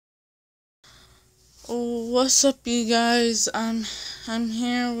What's up, you guys? I'm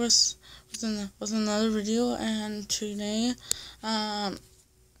here with another video, and today, um,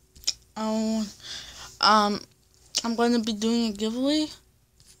 I, I'm going to be doing a giveaway.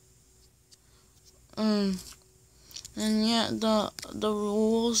 And yeah, the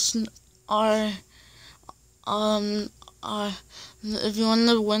rules are are if you want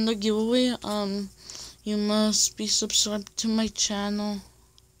to win the giveaway, you must be subscribed to my channel.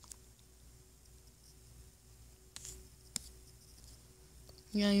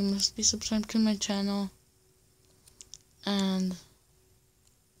 Yeah, you must be subscribed to my channel. And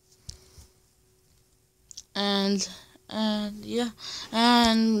yeah,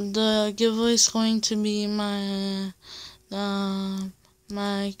 and the giveaway is going to be my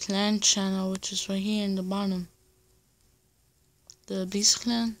clan channel, which is right here in the bottom. The Beast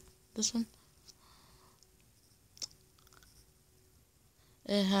Clan, this one.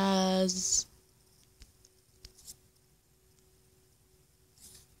 It has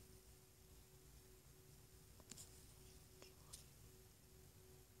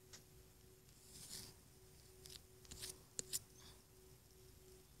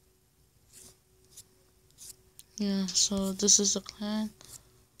yeah, so this is the clan.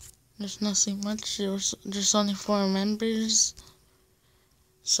 There's nothing much. There's only 4 members.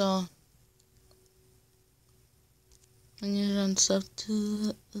 So I need to run stuff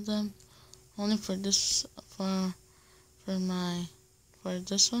to them. Only for this for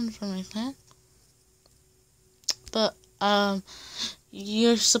this one, for my clan. But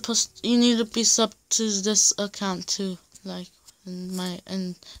you need to be sub to this account too. Like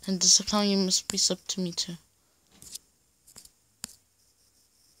in this account, you must be sub to me too.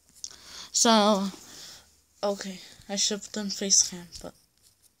 So okay, I should have done face cam, but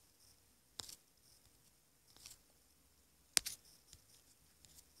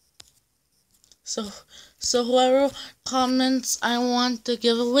so whoever comments I want the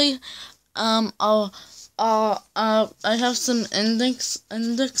giveaway, I have some index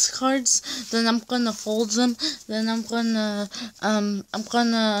cards. Then I'm gonna fold them. Then I'm gonna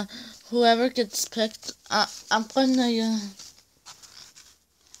whoever gets picked. I'm gonna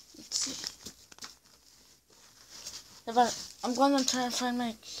let's see. I'm gonna try to find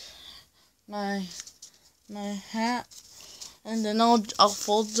my hat, and then I'll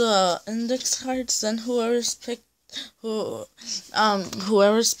fold the index cards. Then whoever's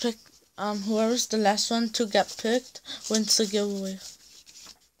the last one to get picked wins the giveaway.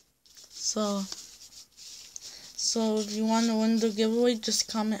 So if you want to win the giveaway, just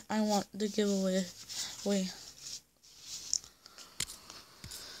comment I want the giveaway.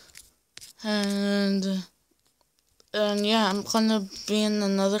 And yeah, I'm gonna be in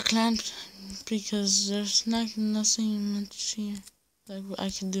another clan because there's nothing much here like I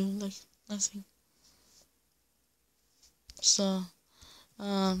can do, like nothing. So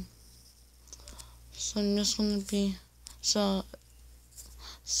I'm just gonna be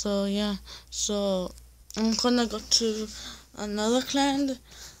yeah. So I'm gonna go to another clan.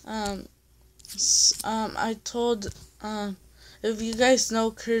 I told if you guys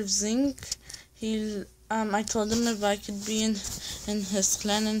know Curve Zinc, I told him if I could be in his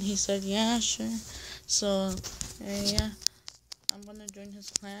clan, and he said yeah, sure. So yeah, I'm gonna join his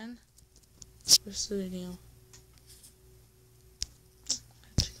clan. Where's the video? I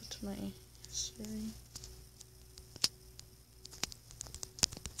have to go to my history.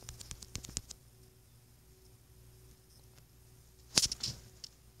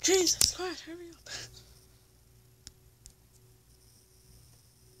 Jesus Christ, hurry up.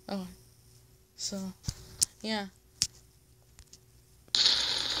 Oh, so yeah.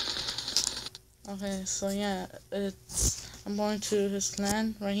 Okay, so yeah, I'm going to his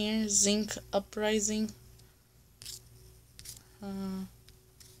clan right here, Zinc Uprising.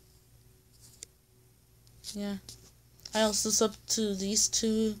 Yeah, I also sub to these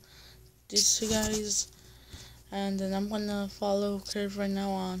two guys, and then I'm gonna follow Curve right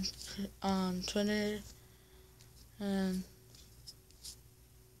now on Twitter, and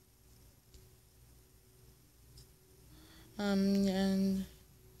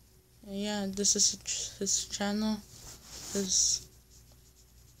yeah, this is his channel, his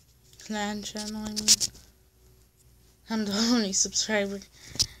clan channel. I mean, I'm the only subscriber.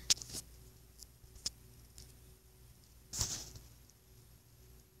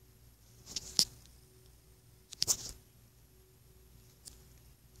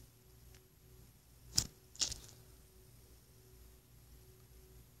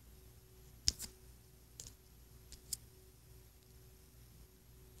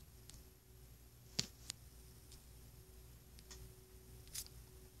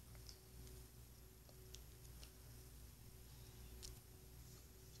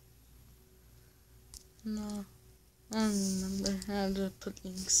 No, I don't remember how to put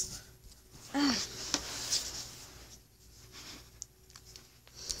links. Ah.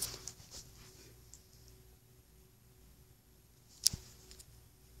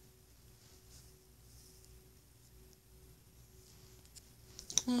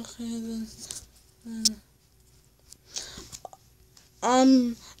 Okay then.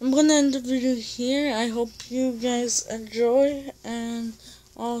 I'm gonna end the video here. I hope you guys enjoy, and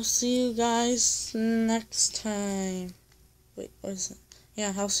I'll see you guys next time. Wait, what is it?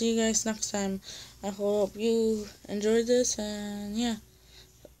 Yeah, I'll see you guys next time. I hope you enjoyed this, and yeah,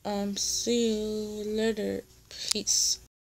 see you later. Peace.